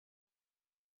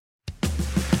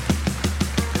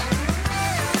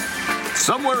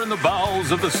Somewhere in the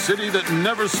bowels of the city that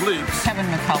never sleeps. Kevin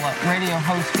McCullough, radio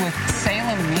host with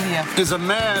Salem Media. Is a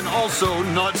man also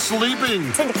not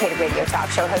sleeping. Syndicated radio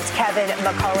talk show host Kevin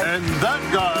McCullough. And that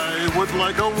guy would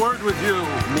like a word with you.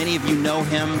 Many of you know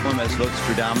him as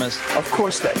Vostradamus. Of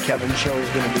course that Kevin show is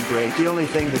going to be great. The only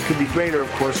thing that could be greater,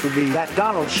 of course, would be that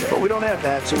Donald show. But we don't have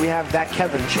that, so we have that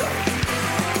Kevin show.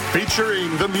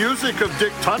 Featuring the music of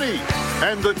Dick Tunney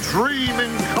and the Dream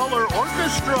in Color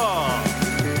Orchestra.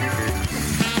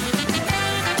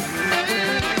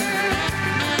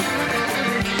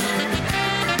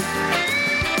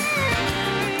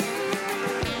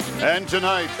 And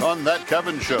tonight on That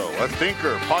Kevin Show, a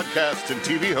thinker, podcast, and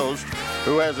TV host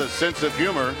who has a sense of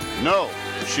humor. No,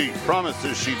 she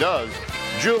promises she does.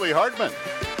 Julie Hartman.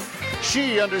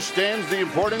 She understands the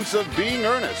importance of being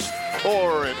earnest,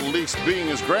 or at least being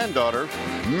his granddaughter,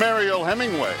 Mariel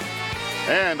Hemingway.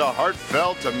 And a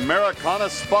heartfelt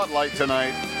Americana spotlight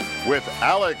tonight with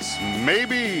Alex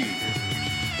Maybe.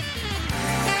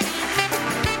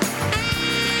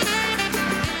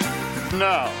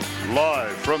 Now,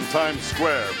 live from Times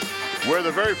Square, where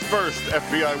the very first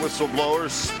FBI whistleblowers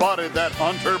spotted that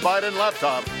Hunter Biden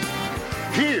laptop,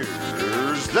 here's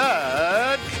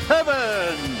That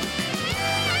Kevin!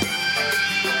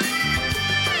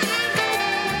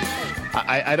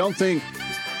 I don't think,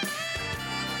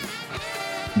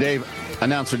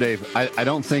 Announcer Dave, I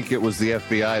don't think it was the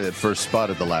FBI that first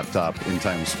spotted the laptop in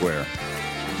Times Square.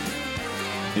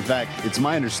 In fact, it's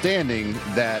my understanding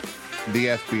that the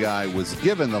FBI was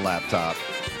given the laptop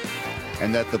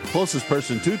and that the closest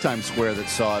person to Times Square that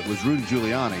saw it was Rudy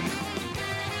Giuliani,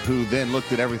 who then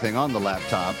looked at everything on the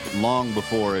laptop long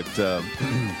before it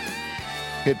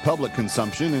hit public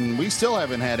consumption, and we still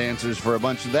haven't had answers for a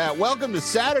bunch of that. Welcome to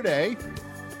Saturday.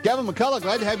 Kevin McCullough,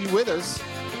 glad to have you with us.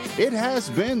 It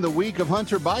has been the week of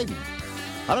Hunter Biden.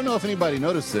 I don't know if anybody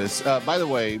noticed this. By the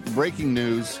way, breaking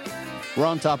news. We're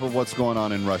on top of what's going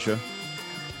on in Russia.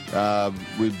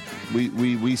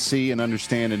 We see and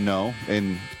understand and know,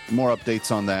 and more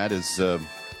updates on that as the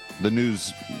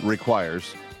news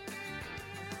requires.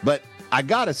 But I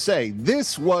gotta say,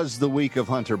 this was the week of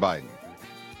Hunter Biden.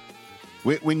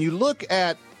 When you look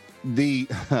at the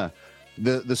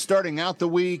starting out the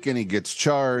week, and he gets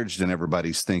charged, and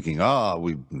everybody's thinking,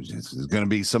 there's going to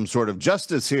be some sort of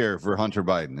justice here for Hunter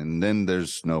Biden, and then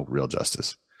there's no real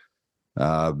justice.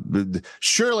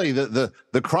 Surely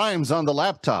the crimes on the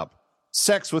laptop,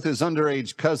 sex with his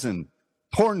underage cousin,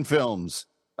 porn films,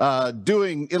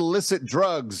 doing illicit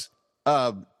drugs,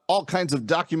 all kinds of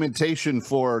documentation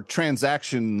for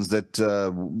transactions that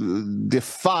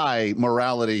defy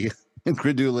morality and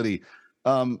credulity.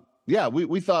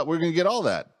 We thought we were going to get all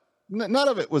that. None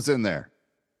of it was in there.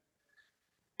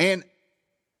 And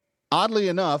oddly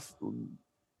enough,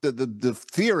 the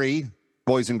theory,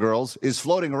 boys and girls, is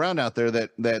floating around out there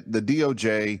that the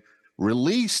DOJ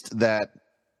released that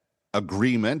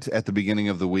agreement at the beginning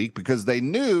of the week because they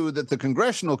knew that the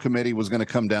congressional committee was going to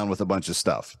come down with a bunch of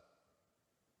stuff,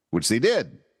 which they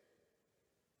did.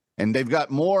 And they've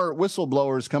got more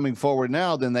whistleblowers coming forward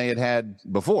now than they had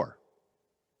before.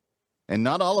 And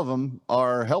not all of them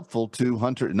are helpful to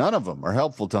Hunter. None of them are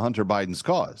helpful to Hunter Biden's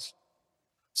cause.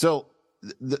 So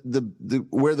the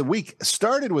where the week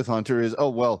started with Hunter is,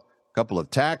 a couple of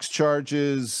tax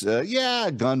charges,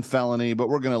 gun felony, but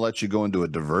we're going to let you go into a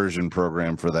diversion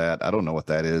program for that. I don't know what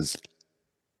that is.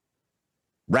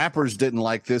 Rappers didn't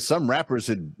like this. Some rappers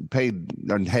had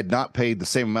not paid the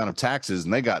same amount of taxes,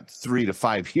 and they got 3 to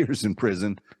 5 years in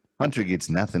prison. Hunter gets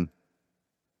nothing.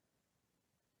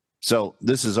 So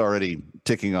this is already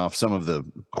ticking off some of the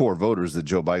core voters that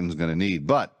Joe Biden's going to need.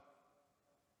 But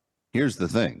here's the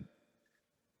thing.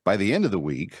 By the end of the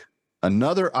week,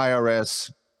 another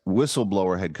IRS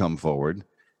whistleblower had come forward,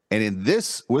 and in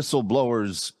this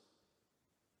whistleblower's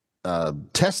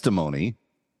testimony,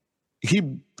 he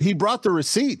brought the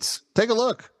receipts. Take a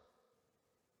look.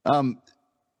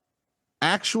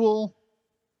 Actual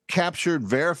captured,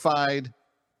 verified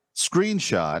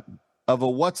screenshot of a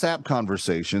WhatsApp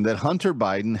conversation that Hunter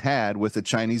Biden had with a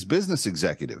Chinese business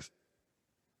executive.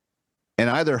 And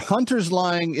either Hunter's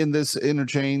lying in this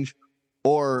interchange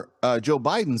or Joe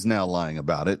Biden's now lying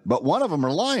about it, but one of them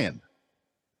are lying.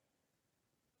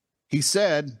 He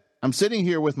said, "I'm sitting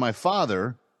here with my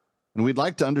father, and we'd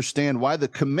like to understand why the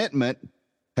commitment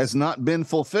has not been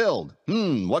fulfilled."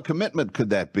 What commitment could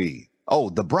that be?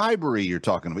 Oh, the bribery you're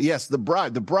talking about. Yes, the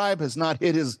bribe. The bribe has not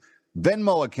hit his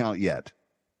Venmo account yet.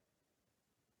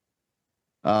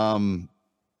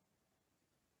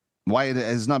 Why it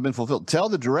has not been fulfilled. Tell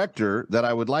the director that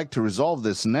I would like to resolve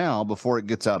this now before it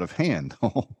gets out of hand.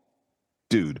 Oh,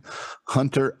 dude,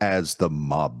 Hunter as the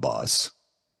mob boss.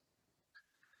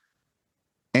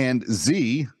 And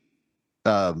Z,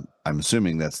 I'm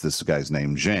assuming that's this guy's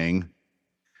name, Zhang.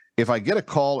 If I get a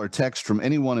call or text from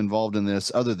anyone involved in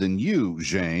this other than you,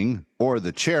 Zhang, or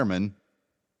the chairman,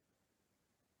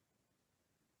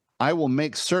 I will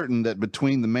make certain that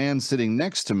between the man sitting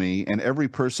next to me and every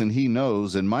person he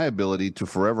knows and my ability to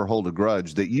forever hold a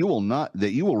grudge, that you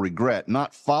will regret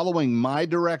not following my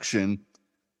direction.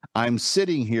 I'm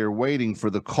sitting here waiting for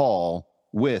the call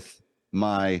with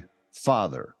my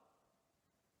father.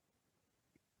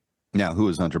 Now, who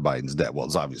is Hunter Biden's dad? Well,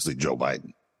 it's obviously Joe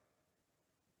Biden.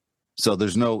 So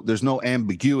there's no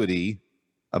ambiguity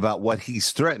about what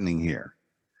he's threatening here.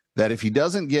 That if he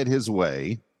doesn't get his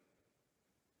way,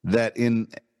 that in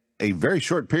a very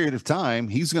short period of time,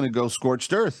 he's going to go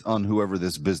scorched earth on whoever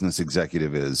this business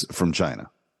executive is from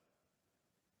China.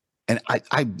 And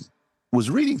I was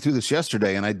reading through this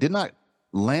yesterday, and I did not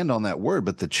land on that word,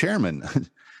 but the chairman,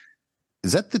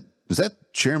 is that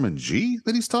Chairman Xi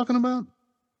that he's talking about?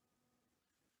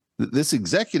 This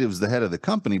executive is the head of the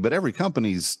company, but every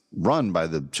company's run by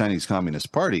the Chinese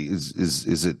Communist Party. Is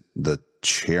it the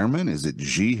chairman? Is it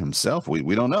Xi himself?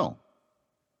 We don't know.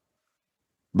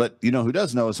 But you know who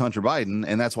does know is Hunter Biden,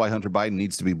 and that's why Hunter Biden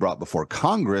needs to be brought before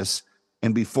Congress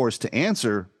and be forced to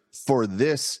answer for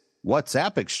this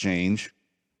WhatsApp exchange,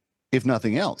 if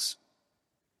nothing else.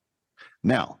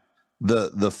 Now,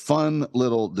 the fun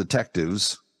little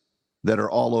detectives that are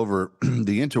all over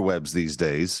the interwebs these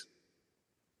days,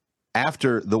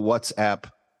 after the WhatsApp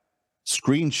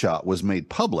screenshot was made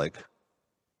public,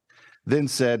 then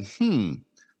said,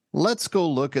 let's go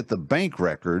look at the bank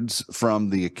records from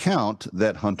the account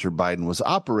that Hunter Biden was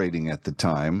operating at the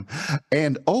time.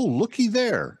 And, oh, looky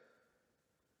there.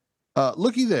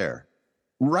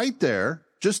 Right there,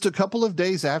 just a couple of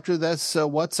days after this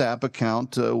WhatsApp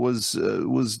account was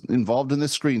involved in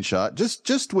this screenshot,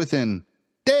 just within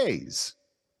days,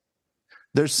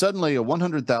 there's suddenly a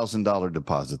 $100,000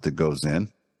 deposit that goes in.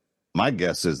 My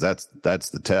guess is that's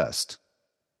the test.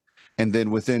 And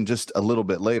then within just a little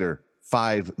bit later,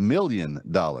 $5 million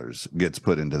gets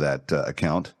put into that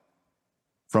account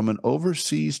from an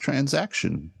overseas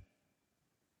transaction.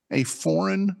 A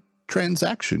foreign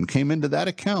transaction came into that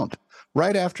account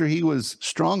right after he was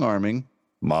strong-arming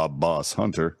mob boss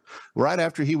Hunter, right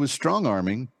after he was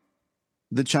strong-arming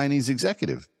the Chinese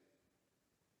executive.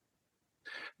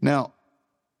 Now,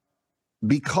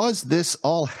 because this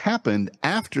all happened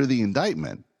after the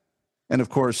indictment, and of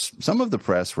course, some of the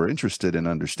press were interested in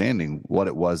understanding what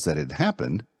it was that had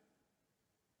happened,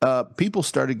 people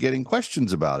started getting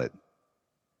questions about it,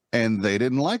 and they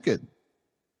didn't like it.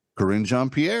 Karine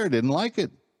Jean-Pierre didn't like it.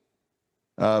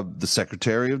 The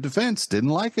Secretary of Defense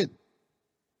didn't like it.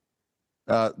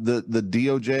 The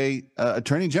DOJ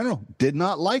Attorney General did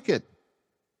not like it.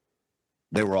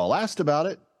 They were all asked about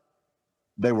it.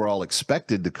 They were all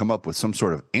expected to come up with some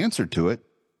sort of answer to it,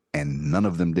 and none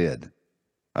of them did.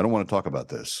 I don't want to talk about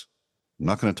this. I'm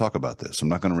not going to talk about this. I'm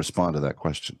not going to respond to that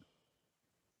question.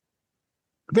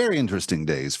 Very interesting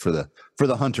days for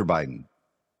the Hunter Biden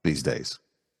these days.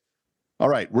 All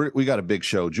right, we got a big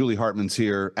show. Julie Hartman's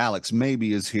here. Alex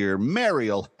Mabey is here.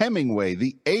 Mariel Hemingway,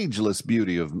 the ageless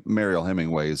beauty of Mariel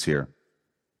Hemingway, is here.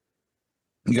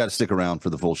 You got to stick around for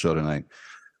the full show tonight.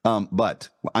 But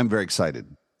I'm very excited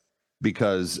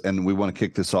because, and we want to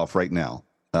kick this off right now.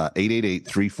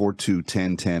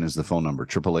 888-342-1010 is the phone number.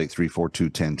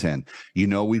 888-342-1010. You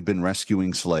know, we've been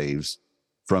rescuing slaves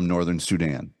from northern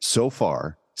Sudan. So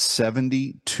far,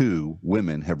 72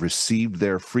 women have received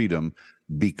their freedom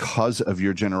because of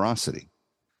your generosity,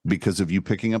 because of you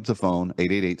picking up the phone,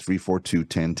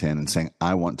 888-342-1010, and saying,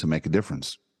 I want to make a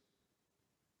difference.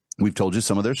 We've told you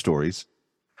some of their stories,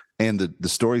 and the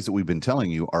stories that we've been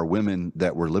telling you are women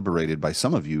that were liberated by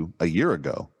some of you a year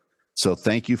ago. So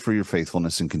thank you for your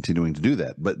faithfulness in continuing to do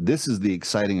that. But this is the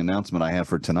exciting announcement I have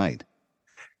for tonight.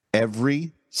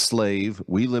 Every slave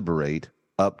we liberate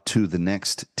up to the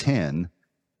next 10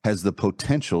 has the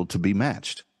potential to be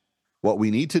matched. What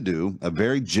we need to do, a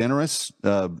very generous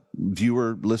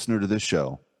viewer, listener to this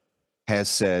show, has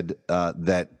said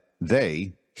that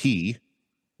he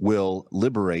will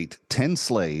liberate 10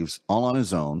 slaves all on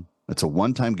his own. That's a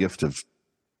one-time gift of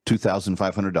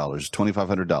 $2,500,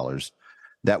 $2,500.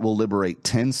 That will liberate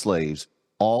 10 slaves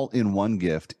all in one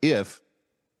gift if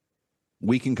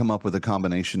we can come up with a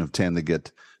combination of 10 that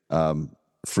get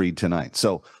freed tonight.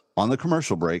 So on the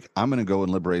commercial break, I'm going to go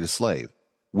and liberate a slave.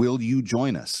 Will you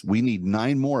join us? We need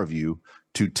 9 more of you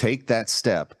to take that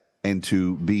step and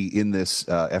to be in this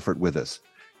effort with us.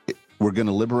 We're going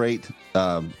to liberate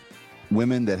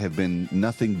women that have been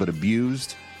nothing but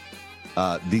abused.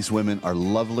 These women are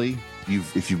lovely.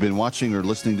 if you've been watching or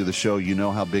listening to the show, you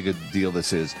know how big a deal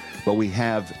this is. But we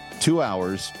have 2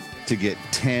 hours to get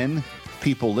 10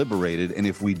 people liberated, and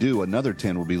if we do, another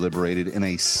 10 will be liberated in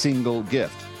a single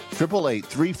gift.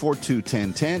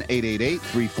 888-342-1010,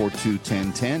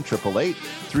 888-342-1010,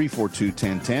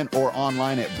 888-342-1010, or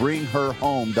online at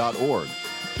bringherhome.org.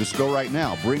 Just go right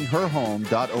now,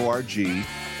 bringherhome.org,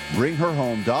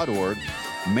 bringherhome.org,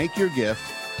 make your gift,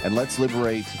 and let's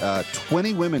liberate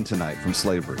 20 women tonight from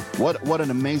slavery. What an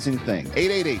amazing thing.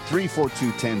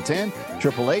 888-342-1010,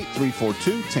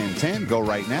 888-342-1010. Go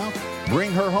right now,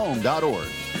 bringherhome.org.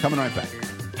 Coming right back.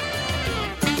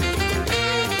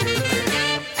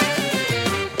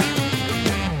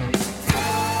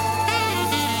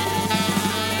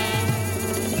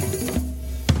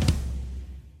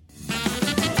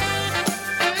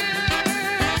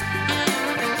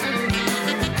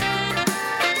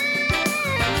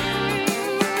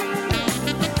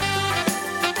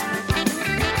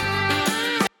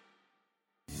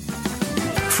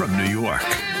 From New York,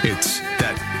 it's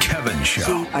That Kevin Show.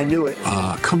 See, I knew it.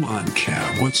 Come on,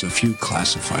 Kev. What's a few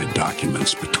classified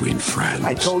documents between friends?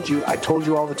 I told you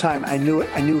all the time. I knew it.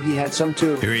 I knew he had some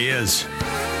too. Here he is,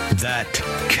 That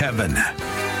Kevin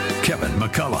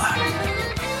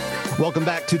McCullough. Welcome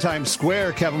back to Times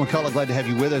Square. Kevin McCullough, glad to have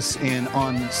you with us. And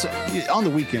on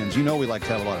the weekends, you know we like to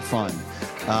have a lot of fun.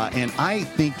 And I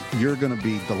think you're going to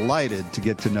be delighted to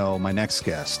get to know my next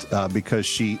guest because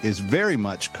she is very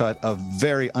much cut of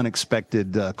very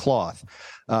unexpected cloth.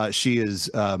 She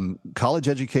is college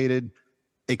educated,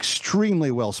 extremely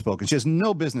well-spoken. She has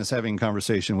no business having a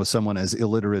conversation with someone as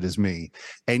illiterate as me.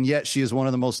 And yet she is one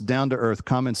of the most down-to-earth,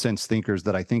 common-sense thinkers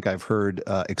that I think I've heard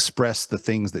express the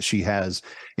things that she has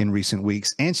in recent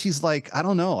weeks. And she's like, I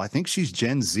don't know, I think she's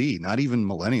Gen Z, not even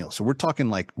millennial. So we're talking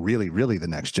like really, really the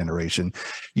next generation.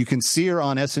 You can see her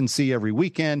on SNC every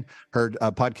weekend. Her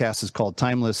podcast is called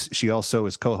Timeless. She also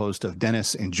is co-host of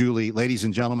Dennis and Julie. Ladies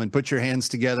and gentlemen, put your hands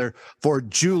together for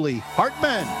Julie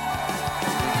Hartman.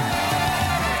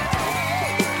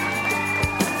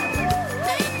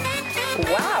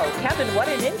 Wow, Kevin, what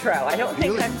an intro. I don't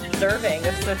think Really? I'm deserving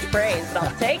of such praise, but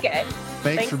I'll take it.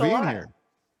 Thanks for a being lot. here.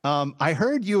 I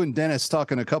heard you and Dennis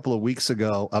talking a couple of weeks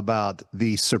ago about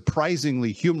the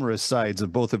surprisingly humorous sides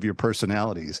of both of your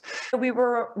personalities. We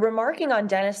were remarking on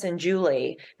Dennis and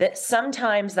Julie that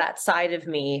sometimes that side of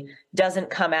me doesn't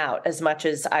come out as much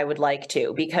as I would like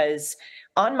to, because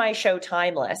on my show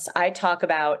Timeless, I talk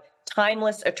about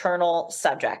timeless, eternal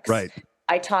subjects. Right.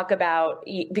 I talk about,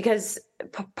 because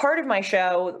part of my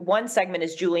show, one segment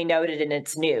is Julie Noted and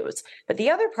it's news. But the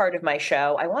other part of my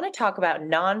show, I want to talk about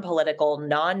non-political,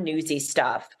 non-newsy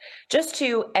stuff, just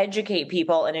to educate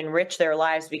people and enrich their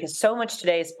lives, because so much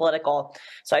today is political.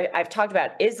 So I've talked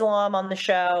about Islam on the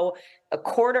show. A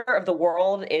quarter of the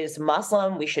world is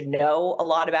Muslim. We should know a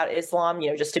lot about Islam,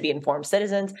 just to be informed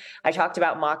citizens. I talked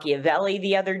about Machiavelli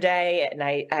the other day, and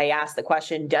I asked the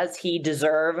question, does he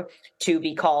deserve to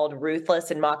be called ruthless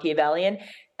and Machiavellian?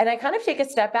 And I kind of take a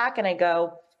step back and I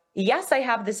go, yes, I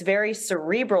have this very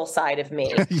cerebral side of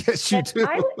me. Yes, you do.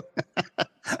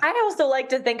 I also like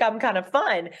to think I'm kind of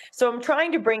fun. So I'm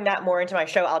trying to bring that more into my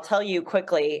show. I'll tell you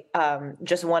quickly,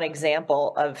 just one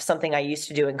example of something I used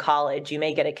to do in college. You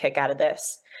may get a kick out of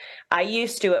this. I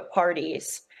used to, at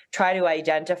parties, try to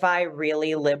identify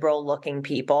really liberal looking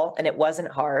people. And it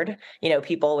wasn't hard.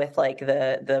 People with like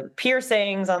the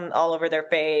piercings on all over their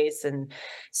face and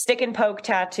stick and poke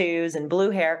tattoos and blue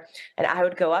hair. And I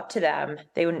would go up to them.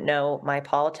 They wouldn't know my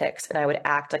politics. And I would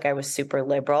act like I was super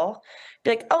liberal. Be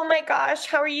like, oh my gosh,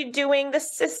 how are you doing? The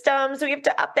systems, we have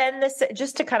to upend this,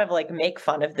 just to kind of like make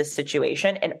fun of this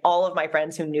situation. And all of my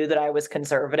friends who knew that I was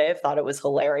conservative thought it was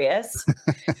hilarious.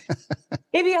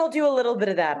 Maybe I'll do a little bit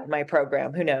of that on my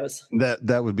program. Who knows?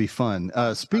 That would be fun.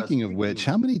 Speaking of which,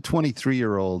 how many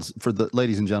 23-year-olds, for the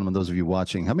ladies and gentlemen, those of you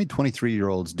watching, how many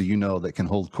 23-year-olds do you know that can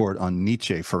hold court on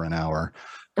Nietzsche for an hour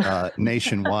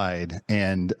nationwide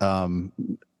and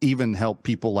even help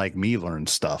people like me learn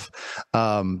stuff?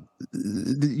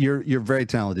 You're very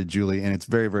talented, Julie, and it's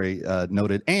very, very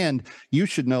noted. And you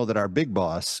should know that our big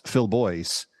boss, Phil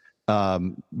Boyce,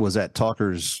 was at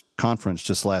Talker's conference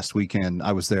just last weekend.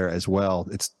 I was there as well.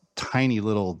 It's tiny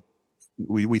little,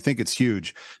 we think it's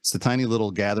huge. It's the tiny little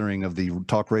gathering of the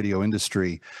talk radio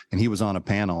industry. And he was on a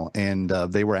panel, and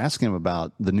they were asking him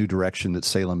about the new direction that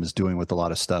Salem is doing with a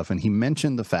lot of stuff. And he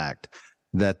mentioned the fact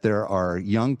that there are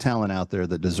young talent out there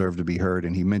that deserve to be heard.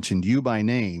 And he mentioned you by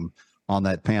name on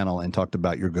that panel and talked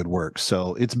about your good work.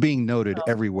 So it's being noted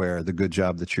everywhere, the good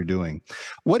job that you're doing.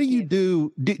 What do you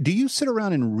do? Do you sit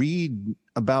around and read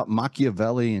about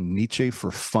Machiavelli and Nietzsche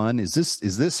for fun? Is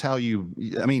this how you,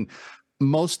 I mean,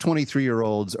 most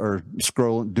 23-year-olds are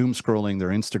doom scrolling their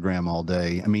Instagram all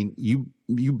day. I mean,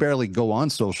 you barely go on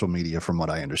social media from what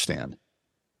I understand.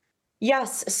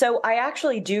 Yes. So I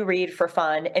actually do read for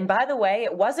fun. And by the way,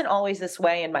 it wasn't always this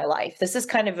way in my life. This is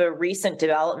kind of a recent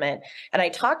development. And I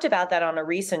talked about that on a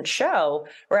recent show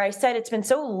where I said it's been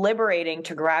so liberating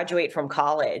to graduate from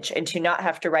college and to not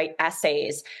have to write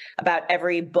essays about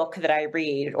every book that I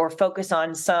read or focus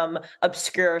on some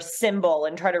obscure symbol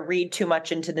and try to read too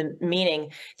much into the meaning.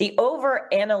 The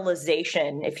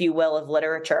overanalyzation, if you will, of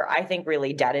literature, I think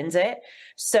really deadens it.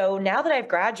 So now that I've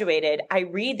graduated, I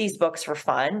read these books for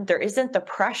fun. There isn't the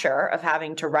pressure of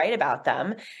having to write about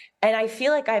them. And I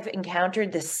feel like I've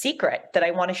encountered this secret that I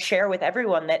want to share with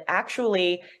everyone that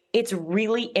actually it's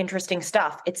really interesting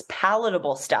stuff. It's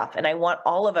palatable stuff. And I want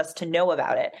all of us to know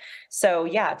about it. So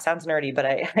yeah, it sounds nerdy, but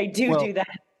I do that.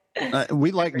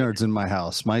 We like nerds in my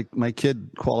house. My kid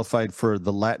qualified for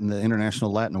the International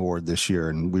Latin Award this year,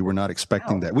 and we were not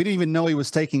expecting that. We didn't even know he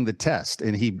was taking the test,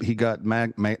 and he got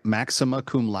maxima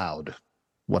cum laude,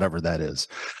 whatever that is.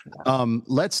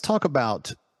 Let's talk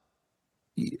about,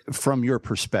 from your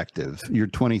perspective, you're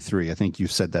 23. I think you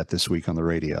said that this week on the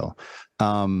radio.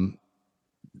 The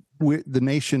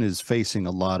nation is facing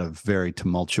a lot of very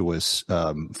tumultuous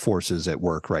forces at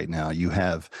work right now. You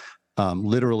have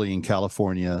literally in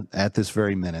California at this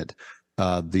very minute,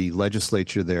 the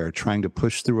legislature there trying to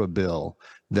push through a bill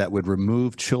that would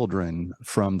remove children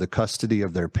from the custody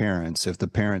of their parents if the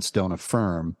parents don't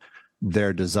affirm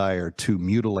their desire to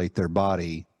mutilate their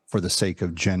body for the sake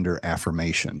of gender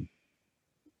affirmation.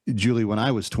 Julie, when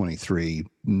I was 23,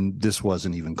 this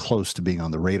wasn't even close to being on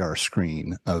the radar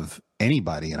screen of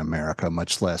anybody in America,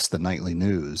 much less the nightly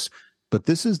news. But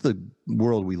this is the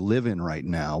world we live in right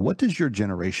now. What does your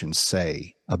generation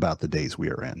say about the days we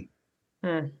are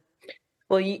in?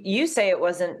 Well, you say it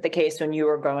wasn't the case when you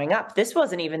were growing up. This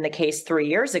wasn't even the case 3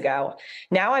 years ago.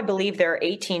 Now I believe there are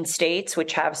 18 states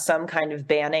which have some kind of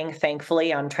banning,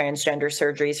 thankfully, on transgender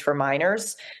surgeries for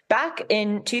minors. Back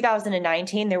in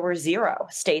 2019, there were 0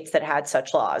 states that had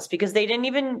such laws because they didn't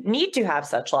even need to have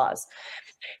such laws.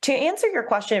 To answer your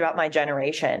question about my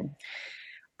generation,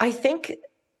 I think,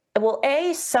 well,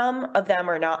 some of them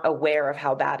are not aware of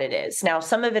how bad it is. Now,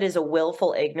 some of it is a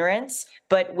willful ignorance,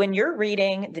 but when you're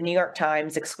reading the New York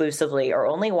Times exclusively or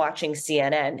only watching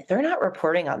CNN, they're not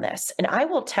reporting on this. And I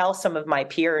will tell some of my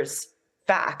peers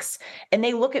facts, and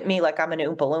they look at me like I'm an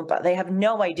Oompa Loompa. They have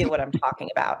no idea what I'm talking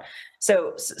about.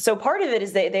 So part of it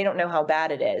is they don't know how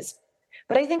bad it is.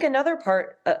 But I think another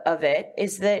part of it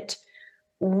is that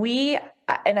we,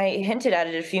 and I hinted at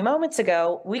it a few moments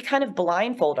ago, we kind of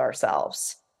blindfold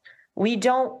ourselves. We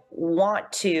don't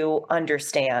want to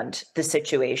understand the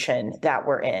situation that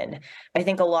we're in. I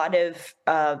think a lot of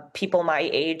people my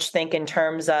age think in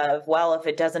terms of, well, if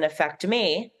it doesn't affect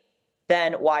me,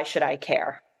 then why should I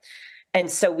care? And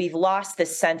so we've lost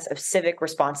this sense of civic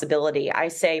responsibility. I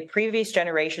say previous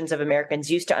generations of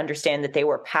Americans used to understand that they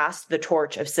were past the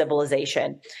torch of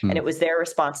civilization, and it was their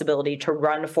responsibility to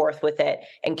run forth with it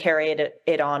and carry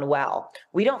it on well.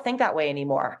 We don't think that way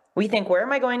anymore. We think, where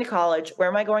am I going to college? Where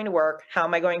am I going to work? How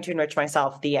am I going to enrich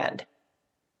myself at the end?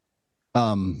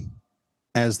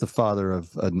 As the father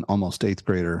of an almost 8th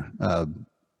grader,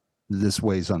 this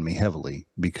weighs on me heavily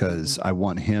because I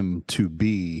want him to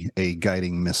be a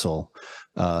guiding missile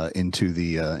into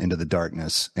the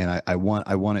darkness, and I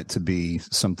want it to be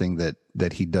something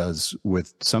that he does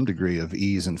with some degree of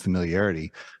ease and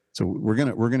familiarity. So we're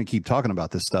gonna keep talking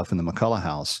about this stuff in the McCullough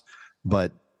house,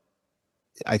 but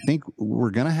I think we're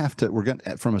gonna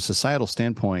from a societal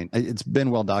standpoint, it's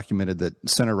been well documented that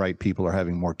center right people are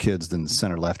having more kids than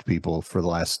center left people for the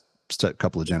last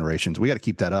couple of generations. We got to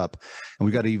keep that up, and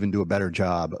we got to even do a better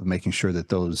job of making sure that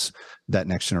that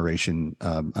next generation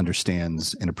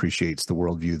understands and appreciates the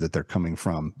worldview that they're coming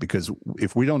from. Because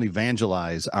if we don't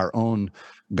evangelize our own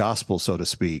gospel, so to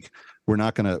speak, we're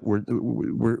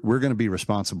going to be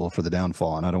responsible for the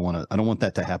downfall, and I don't want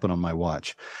that to happen on my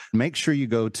watch. Make sure you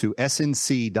go to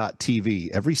snc.tv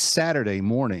every Saturday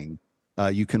morning.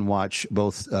 You can watch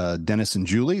both Dennis and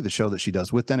Julie, the show that she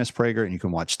does with Dennis Prager, and you can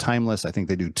watch Timeless. I think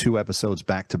they do 2 episodes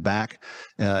back to back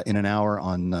in an hour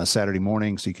on Saturday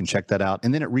morning, so you can check that out.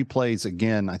 And then it replays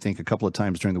again, I think, a couple of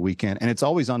times during the weekend, and it's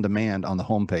always on demand on the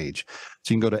homepage.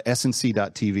 So you can go to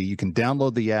snc.tv. You can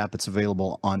download the app. It's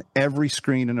available on every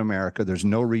screen in America. There's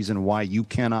no reason why you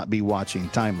cannot be watching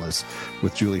Timeless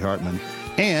with Julie Hartman.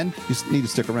 And you need to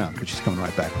stick around because she's coming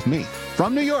right back with me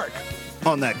from New York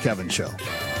on That Kevin Show.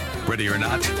 Ready or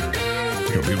not,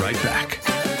 he'll be right back.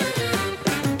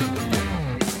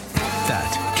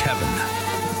 That Kevin.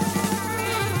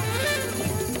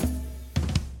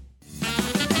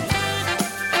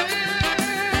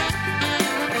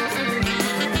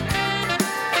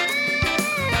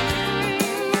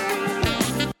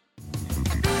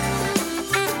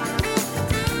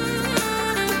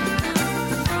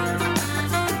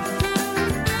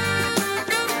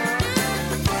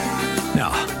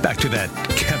 back to That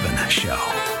Kevin Show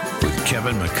with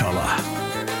Kevin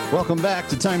McCullough. Welcome back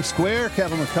to Times Square.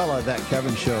 Kevin McCullough, That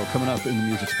Kevin Show. Coming up in the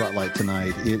Music Spotlight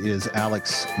tonight, it is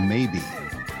Alex Mabey,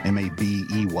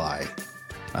 M-A-B-E-Y.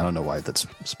 I don't know why that's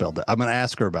spelled that. I'm going to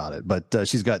ask her about it, but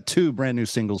she's got 2 brand new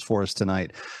singles for us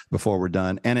tonight before we're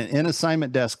done. And in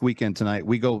Assignment Desk weekend tonight,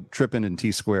 we go tripping in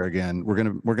T Square again. We're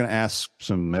gonna ask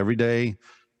some everyday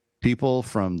people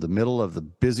from the middle of the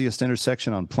busiest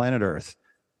intersection on planet Earth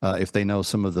if they know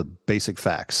some of the basic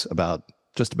facts about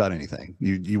just about anything.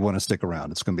 You want to stick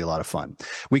around. It's going to be a lot of fun.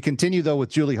 We continue, though,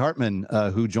 with Julie Hartman,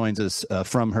 who joins us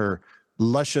from her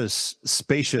luscious,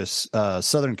 spacious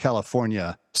Southern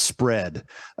California spread,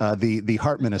 the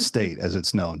Hartman Estate, as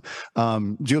it's known.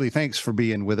 Julie, thanks for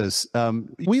being with us.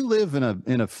 We live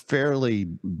in a fairly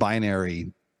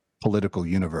binary political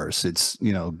universe. It's,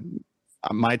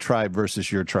 my tribe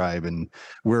versus your tribe, and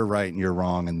we're right and you're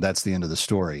wrong, and that's the end of the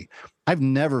story. I've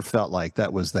never felt like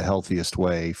that was the healthiest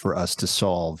way for us to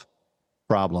solve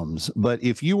problems. But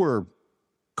if you were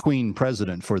Queen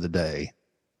President for the day,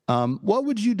 what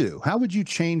would you do? How would you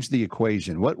change the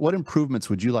equation? What improvements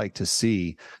would you like to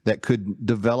see that could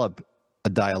develop a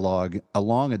dialogue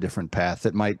along a different path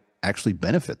that might actually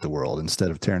benefit the world instead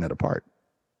of tearing it apart?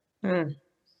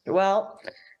 Well,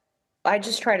 I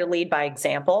just try to lead by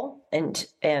example, and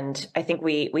I think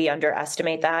we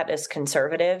underestimate that as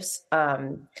conservatives.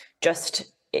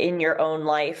 Just in your own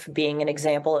life, being an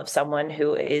example of someone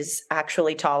who is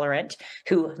actually tolerant,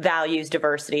 who values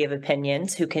diversity of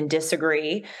opinions, who can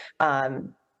disagree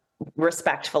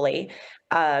respectfully.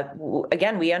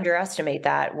 Again, we underestimate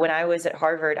that. When I was at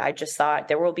Harvard, I just thought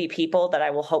there will be people that I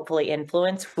will hopefully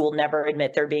influence who will never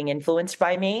admit they're being influenced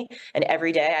by me. And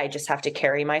every day I just have to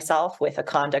carry myself with a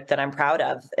conduct that I'm proud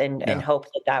of and hope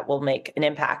that will make an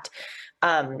impact.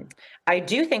 I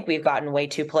do think we've gotten way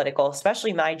too political,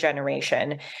 especially my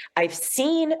generation. I've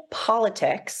seen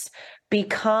politics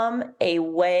become a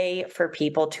way for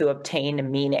people to obtain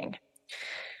meaning.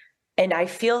 And I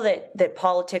feel that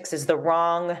politics is the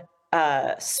wrong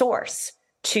source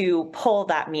to pull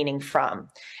that meaning from.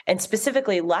 And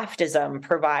specifically, leftism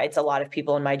provides a lot of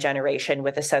people in my generation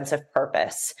with a sense of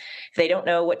purpose. If they don't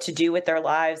know what to do with their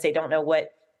lives, they don't know what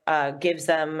gives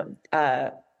them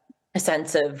a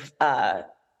sense of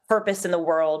purpose in the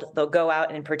world, they'll go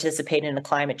out and participate in a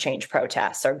climate change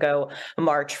protests or go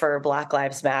march for Black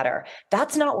Lives Matter.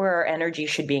 That's not where our energy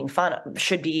should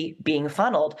be being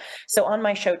funneled. So on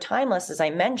my show Timeless, as I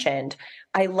mentioned,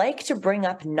 I like to bring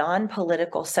up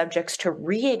non-political subjects to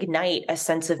reignite a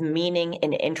sense of meaning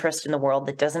and interest in the world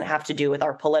that doesn't have to do with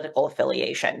our political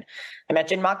affiliation. I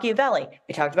mentioned Machiavelli.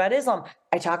 I talked about Islam.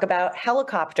 I talk about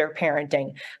helicopter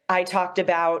parenting. I talked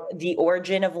about the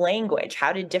origin of language.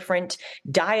 How did different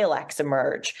dialects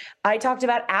emerge? I talked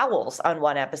about owls on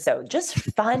one episode. Just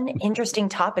fun, interesting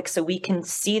topics so we can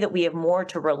see that we have more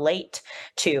to relate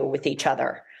to with each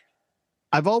other.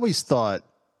 I've always thought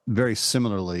very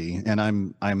similarly, and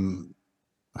I'm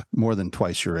more than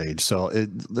twice your age, so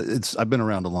it's I've been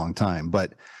around a long time.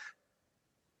 But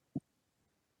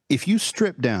if you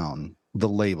strip down the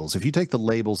labels, if you take the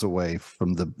labels away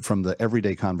from the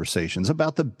everyday conversations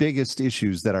about the biggest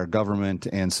issues that our government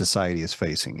and society is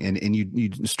facing, and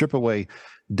you strip away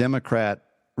Democrat,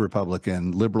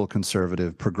 Republican, liberal,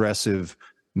 conservative, progressive,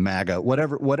 MAGA,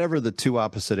 whatever the two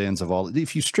opposite ends of all,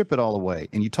 if you strip it all away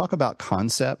and you talk about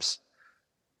concepts,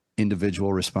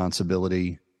 individual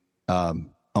responsibility,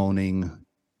 owning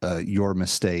your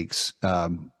mistakes,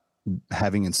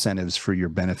 having incentives for your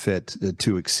benefit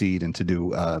to exceed and to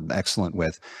do excellent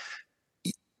with,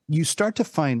 you start to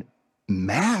find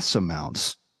mass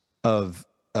amounts of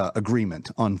agreement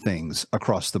on things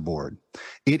across the board.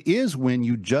 It is when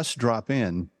you just drop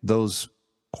in those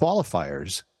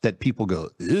qualifiers that people go,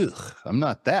 ugh, I'm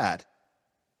not that.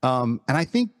 And I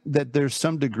think that there's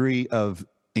some degree of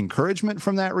encouragement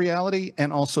from that reality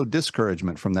and also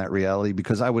discouragement from that reality,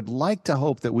 because I would like to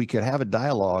hope that we could have a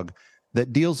dialogue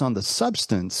that deals on the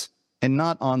substance and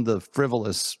not on the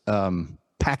frivolous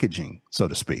packaging, so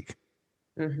to speak.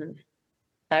 Mm-hmm.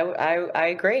 I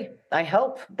agree. I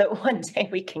hope that one day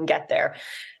we can get there.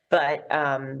 But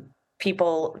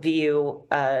people view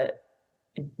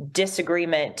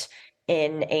disagreement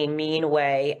in a mean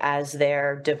way as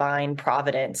their divine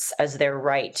providence, as their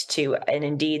right to, and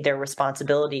indeed their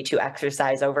responsibility to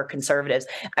exercise over conservatives.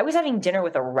 I was having dinner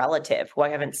with a relative who I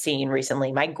haven't seen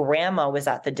recently. My grandma was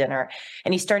at the dinner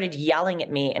and he started yelling at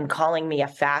me and calling me a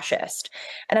fascist.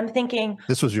 And I'm thinking,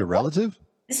 this was your relative?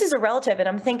 this is a relative, and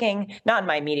I'm thinking, not in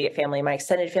my immediate family, my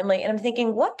extended family, and I'm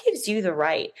thinking, what gives you the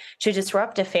right to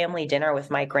disrupt a family dinner with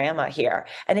my grandma here?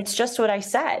 And it's just what I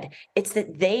said. It's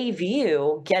that they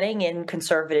view getting in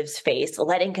conservatives' face,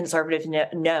 letting conservatives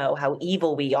know how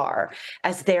evil we are,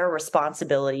 as their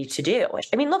responsibility to do.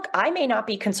 I mean, look, I may not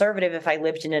be conservative if I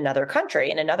lived in another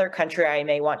country. In another country, I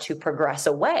may want to progress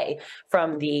away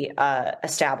from the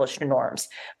established norms.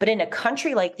 But in a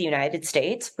country like the United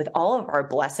States, with all of our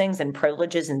blessings and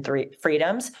privileges and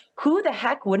freedoms, who the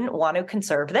heck wouldn't want to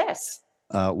conserve this?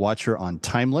 Watch her on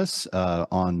Timeless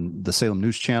on the Salem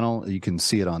News Channel. You can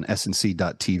see it on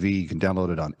snc.tv. You can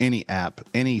download it on any app.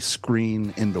 Any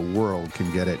screen in the world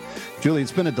can get it. Julie,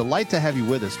 it's been a delight to have you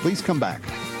with us. Please come back.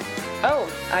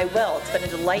 Oh, I will. It's been a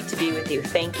delight to be with you.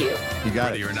 Thank you. You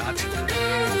got Ready it. or not,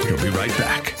 we'll be right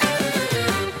back.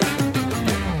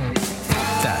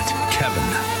 That Kevin.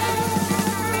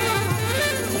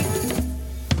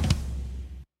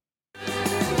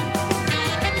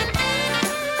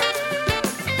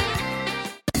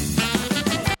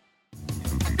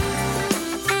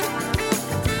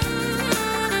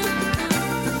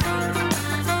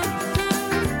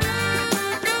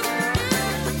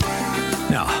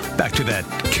 Now, back to That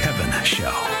Kevin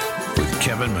Show with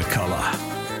Kevin McCullough.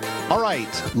 All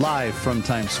right, live from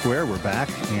Times Square, we're back,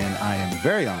 and I am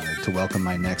very honored to welcome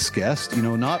my next guest. You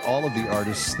know, not all of the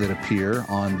artists that appear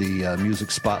on the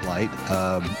Music Spotlight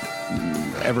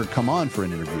ever come on for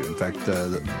an interview. In fact,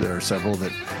 there are several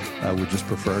that would just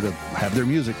prefer to have their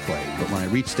music played. But when I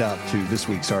reached out to this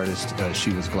week's artist,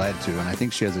 she was glad to, and I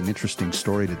think she has an interesting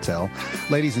story to tell.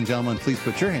 Ladies and gentlemen, please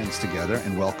put your hands together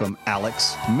and welcome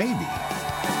Alex Maybe.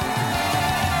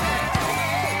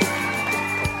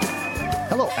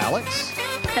 Hello, Alex.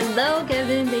 Hello,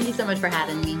 Kevin. Thank you so much for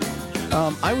having me.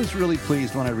 I was really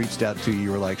pleased when I reached out to you.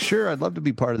 You were like, sure, I'd love to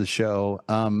be part of the show.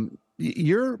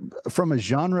 You're from a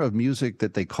genre of music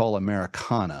that they call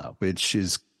Americana, which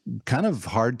is kind of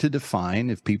hard to define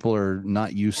if people are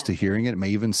not used to hearing it. It may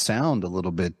even sound a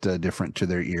little bit different to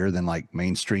their ear than like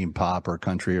mainstream pop or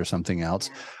country or something else.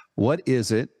 What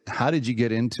is it? How did you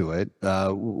get into it?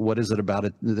 What is it about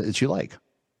it that you like?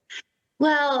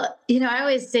 Well, you know, I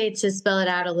always say, to spell it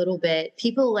out a little bit,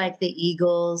 people like the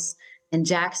Eagles and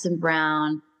Jackson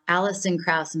Browne, Alison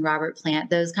Krauss and Robert Plant,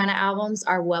 those kind of albums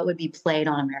are what would be played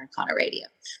on Americana radio.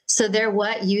 So they're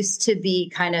what used to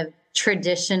be kind of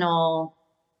traditional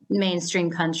mainstream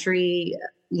country,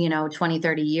 you know, 20,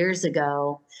 30 years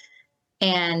ago.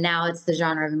 And now it's the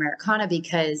genre of Americana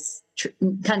because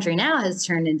country now has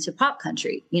turned into pop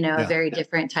country, you know, a very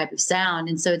different type of sound.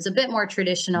 And so it's a bit more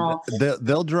traditional.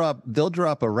 They'll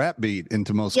drop a rap beat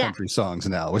into most country songs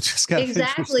now, which is kind of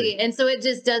exactly. And so it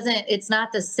just doesn't, it's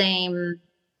not the same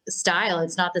style.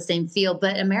 It's not the same feel,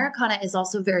 but Americana is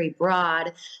also very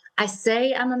broad. I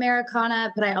say I'm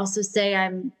Americana, but I also say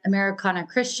I'm Americana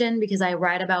Christian because I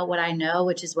write about what I know,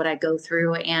 which is what I go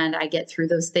through, and I get through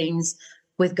those things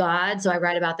with God. So I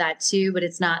write about that too, but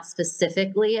it's not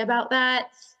specifically about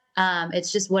that.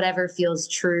 It's just whatever feels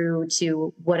true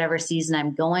to whatever season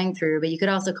I'm going through. But you could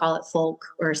also call it folk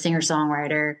or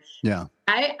singer-songwriter. Yeah.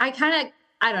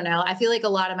 I don't know. I feel like a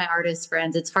lot of my artist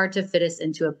friends, it's hard to fit us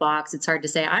into a box. It's hard to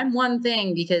say I'm one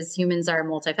thing because humans are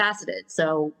multifaceted.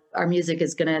 So our music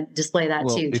is going to display that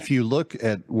too. If you look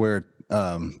at where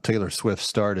Taylor Swift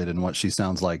started and what she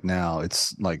sounds like now,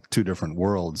 it's like two different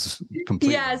worlds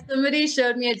completely. Yeah, somebody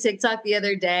showed me a TikTok the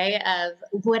other day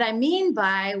of what I mean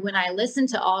by when I listen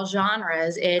to all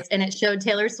genres, and it showed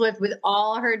Taylor Swift with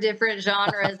all her different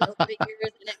genres over the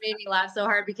years, and it made me laugh so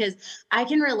hard because I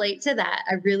can relate to that.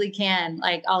 I really can.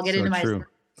 Like, I'll get into my true.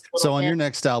 So on your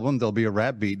next album, there'll be a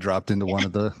rap beat dropped into one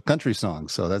of the country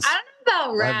songs. So that's, I don't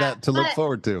know about rap. I have that to look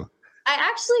forward to. I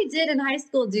actually did in high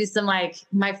school do some, like,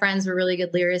 my friends were really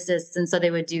good lyricists. And so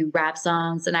they would do rap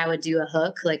songs and I would do a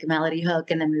hook, like a melody hook,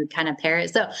 and then we would kind of pair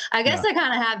it. So I guess I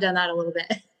kind of have done that a little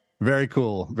bit. Very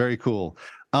cool. Very cool.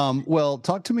 Well,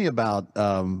 talk to me about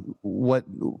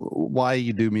why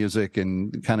you do music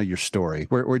and kind of your story.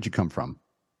 Where'd you come from?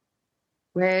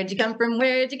 Where'd you come from?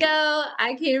 Where'd you go?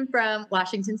 I came from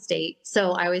Washington State.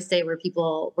 So I always say where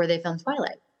they filmed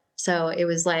Twilight. So it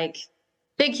was like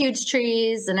big, huge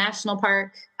trees, a national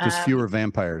park. Just fewer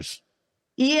vampires.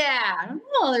 Yeah. I don't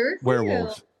know. There were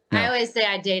werewolves. I always say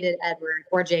I dated Edward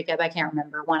or Jacob. I can't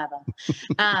remember, one of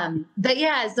them. But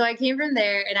yeah, so I came from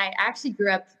there, and I actually grew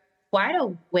up quite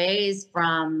a ways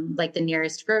from like the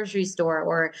nearest grocery store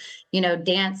or, you know,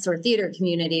 dance or theater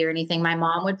community or anything. My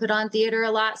mom would put on theater a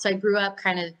lot. So I grew up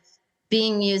kind of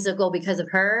being musical because of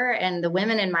her, and the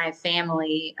women in my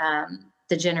family,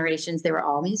 the generations, they were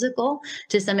all musical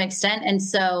to some extent. And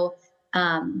so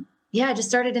yeah, I just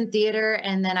started in theater,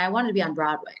 and then I wanted to be on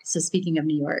Broadway. So speaking of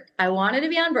New York, I wanted to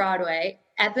be on Broadway.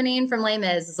 Eponine from Les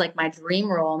Mis is like my dream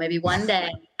role. Maybe one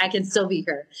day I can still be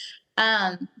her.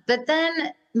 But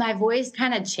then my voice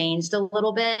kind of changed a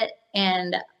little bit,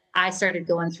 and I started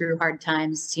going through hard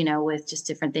times, with just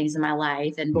different things in my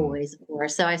life and boys, of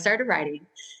course. So I started writing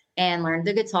and learned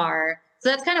the guitar. So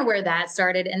that's kind of where that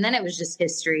started. And then it was just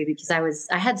history because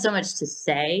I had so much to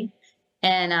say,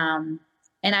 and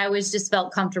I just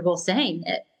felt comfortable saying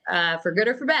it, for good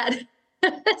or for bad.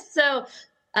 So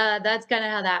that's kind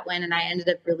of how that went. And I ended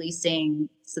up releasing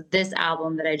this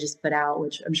album that I just put out,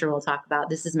 which I'm sure we'll talk about.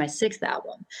 This is my 6th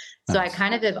album. So I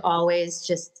kind of have always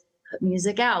just put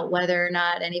music out, whether or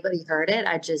not anybody heard it.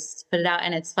 I just put it out.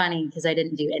 And it's funny because I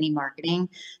didn't do any marketing.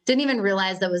 Didn't even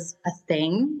realize that was a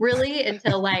thing really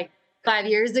until like 5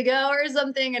 years ago or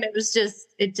something. And I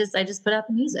just put out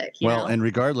the music. And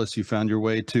regardless, you found your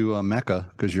way to Mecca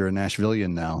because you're a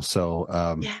Nashvilleian now. So,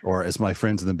 or as my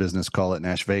friends in the business call it,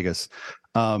 Nash Vegas.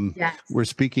 Yes. We're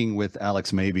speaking with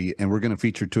Alex Mabey, and we're going to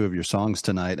feature 2 of your songs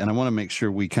tonight. And I want to make sure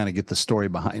we kind of get the story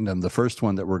behind them. The first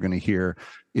one that we're going to hear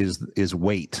is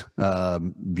Wait.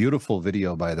 Beautiful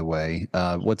video, by the way.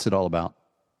 What's it all about?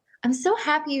 I'm so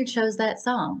happy you chose that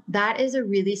song. That is a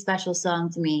really special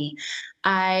song to me.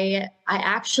 I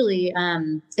actually,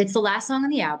 it's the last song on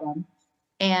the album,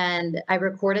 and I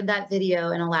recorded that video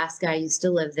in Alaska. I used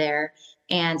to live there.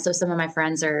 And so some of my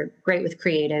friends are great with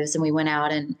creatives, and we went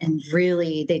out and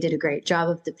really, they did a great job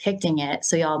of depicting it.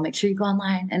 So y'all make sure you go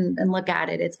online and look at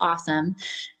it. It's awesome.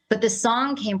 But the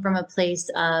song came from a place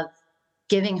of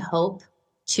giving hope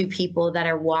to people that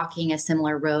are walking a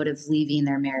similar road of leaving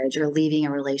their marriage or leaving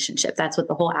a relationship. That's what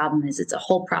the whole album is. It's a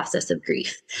whole process of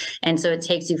grief. And so it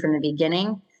takes you from the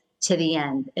beginning to the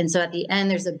end. And so at the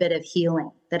end, there's a bit of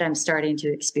healing that I'm starting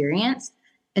to experience.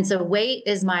 And so Wait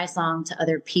is my song to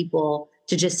other people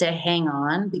to just say, hang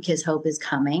on, because hope is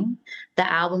coming. The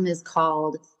album is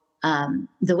called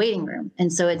The Waiting Room.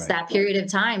 And so it's that period of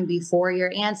time before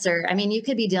your answer. I mean, you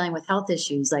could be dealing with health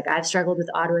issues. Like I've struggled with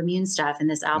autoimmune stuff, and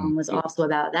this album was also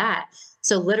about that.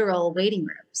 So literal waiting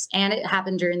rooms. And it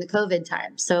happened during the COVID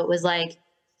time. So it was like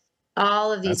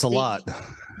all of these That's a lot.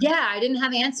 Yeah, I didn't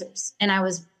have answers. And I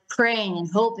was praying and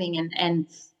hoping and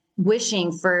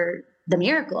wishing for the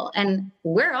miracle. And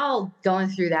we're all going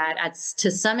through that to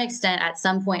some extent. At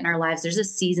some point in our lives, there's a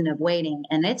season of waiting,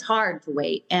 and it's hard to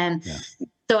wait. And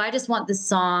so I just want this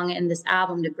song and this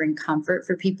album to bring comfort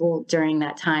for people during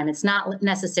that time. It's not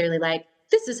necessarily like,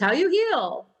 this is how you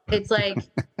heal. It's like,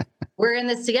 we're in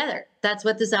this together. That's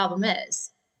what this album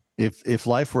is. If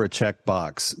life were a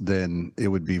checkbox, then it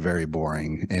would be very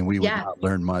boring, and we would not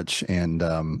learn much, and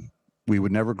we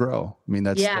would never grow. I mean,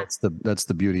 that's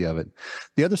the beauty of it.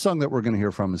 The other song that we're going to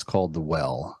hear from is called The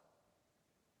Well.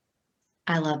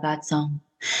 I love that song.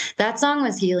 That song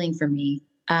was healing for me.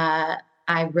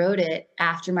 I wrote it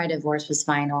after my divorce was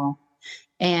final.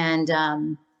 And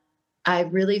I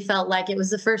really felt like it was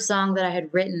the first song that I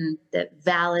had written that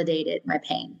validated my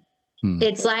pain.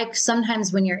 It's like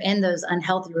sometimes when you're in those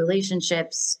unhealthy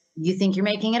relationships, you think you're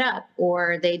making it up,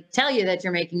 or they tell you that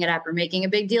you're making it up or making a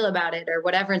big deal about it or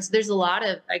whatever. And so there's a lot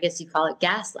of, I guess you call it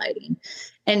gaslighting.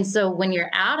 And so when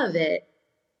you're out of it,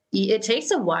 it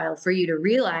takes a while for you to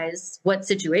realize what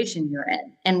situation you're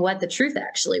in and what the truth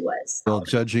actually was. Well,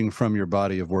 judging from your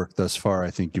body of work thus far,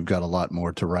 I think you've got a lot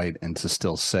more to write and to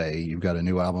still say. You've got a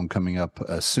new album coming up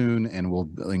soon, and we'll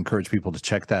encourage people to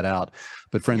check that out.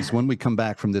 But friends, when we come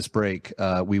back from this break,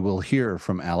 we will hear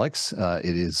from Alex. It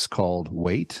is called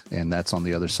Wait, and that's on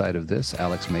the other side of this.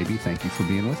 Alex Mabey, thank you for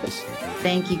being with us.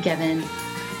 Thank you, Kevin.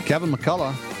 Kevin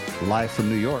McCullough, live from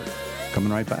New York,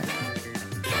 coming right back.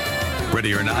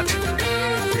 Ready or not,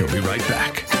 he'll be right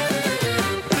back.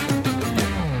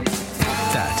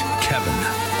 That Kevin.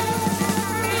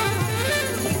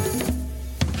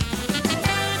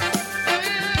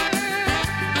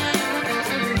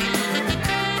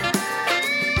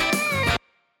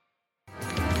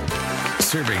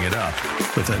 Serving it up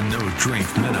with a no-drink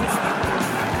minimum.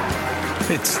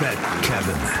 It's That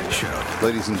Kevin Show.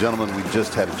 Ladies and gentlemen, we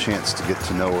just had a chance to get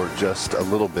to know her just a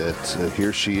little bit.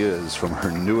 Here she is from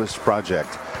her newest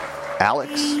project,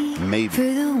 Alex Mabey. For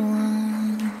the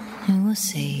one who will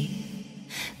say,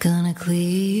 gonna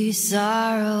clear your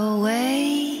sorrow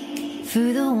away.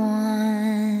 For the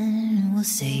one who will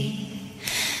say,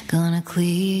 gonna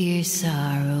clear your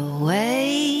sorrow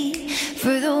away.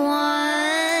 For the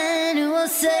one who will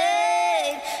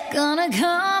say, gonna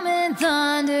come in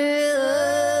thunder.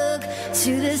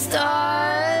 To the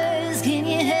stars, can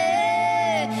you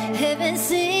hear heaven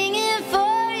singing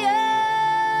for you?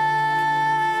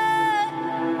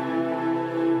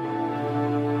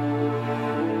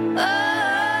 Oh,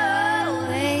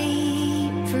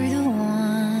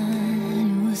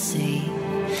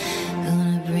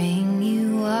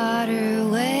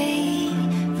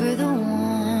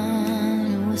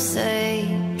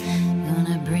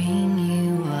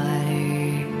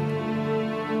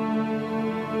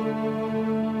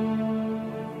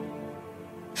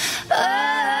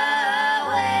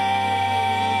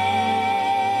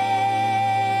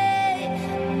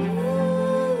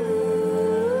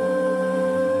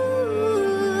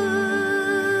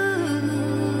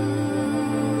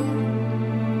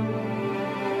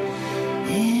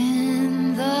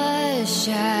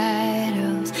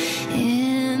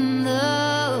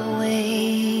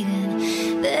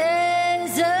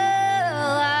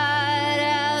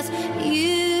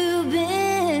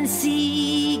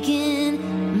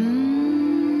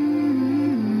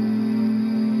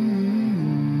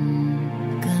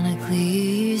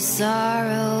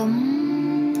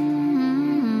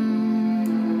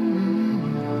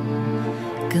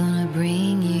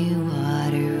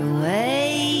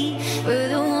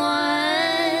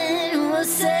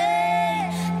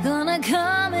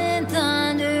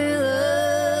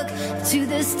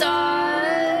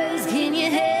 stars. Can you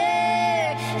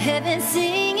hear heaven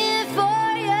singing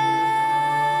for you?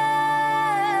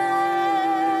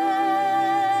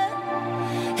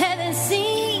 Heaven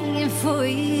singing for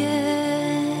you.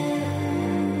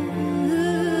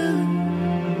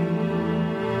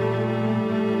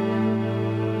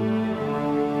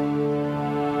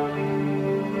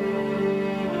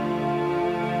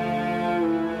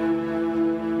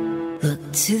 Look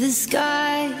to the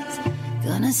skies,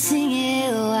 gonna sing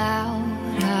it loud,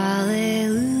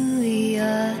 hallelujah.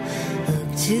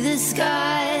 Look to the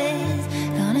skies,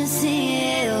 gonna sing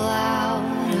it loud,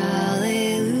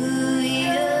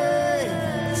 hallelujah.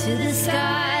 Look to the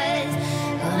skies,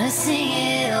 gonna sing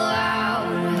it loud,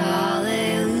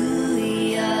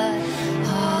 hallelujah,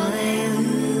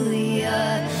 hallelujah,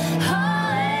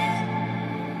 hallelujah.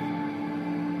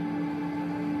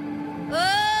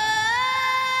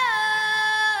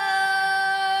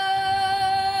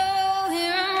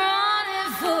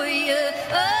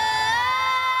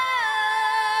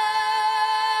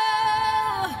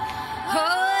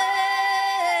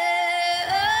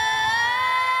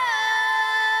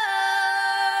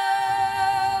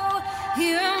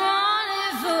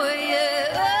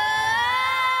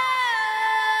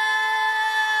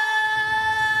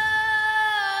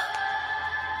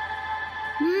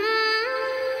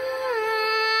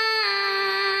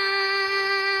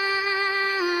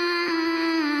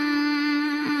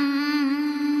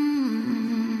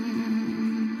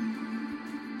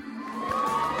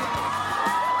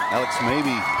 Alex Maybe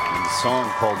in a song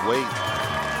called Wait.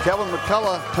 Kevin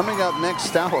McCullough coming up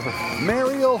next hour.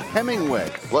 Mariel Hemingway,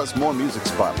 plus more Music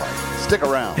Spotlight. Stick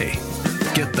around. Hey,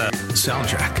 get the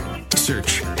soundtrack.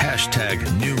 Search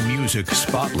 #New Music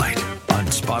Spotlight on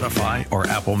Spotify or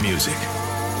Apple Music.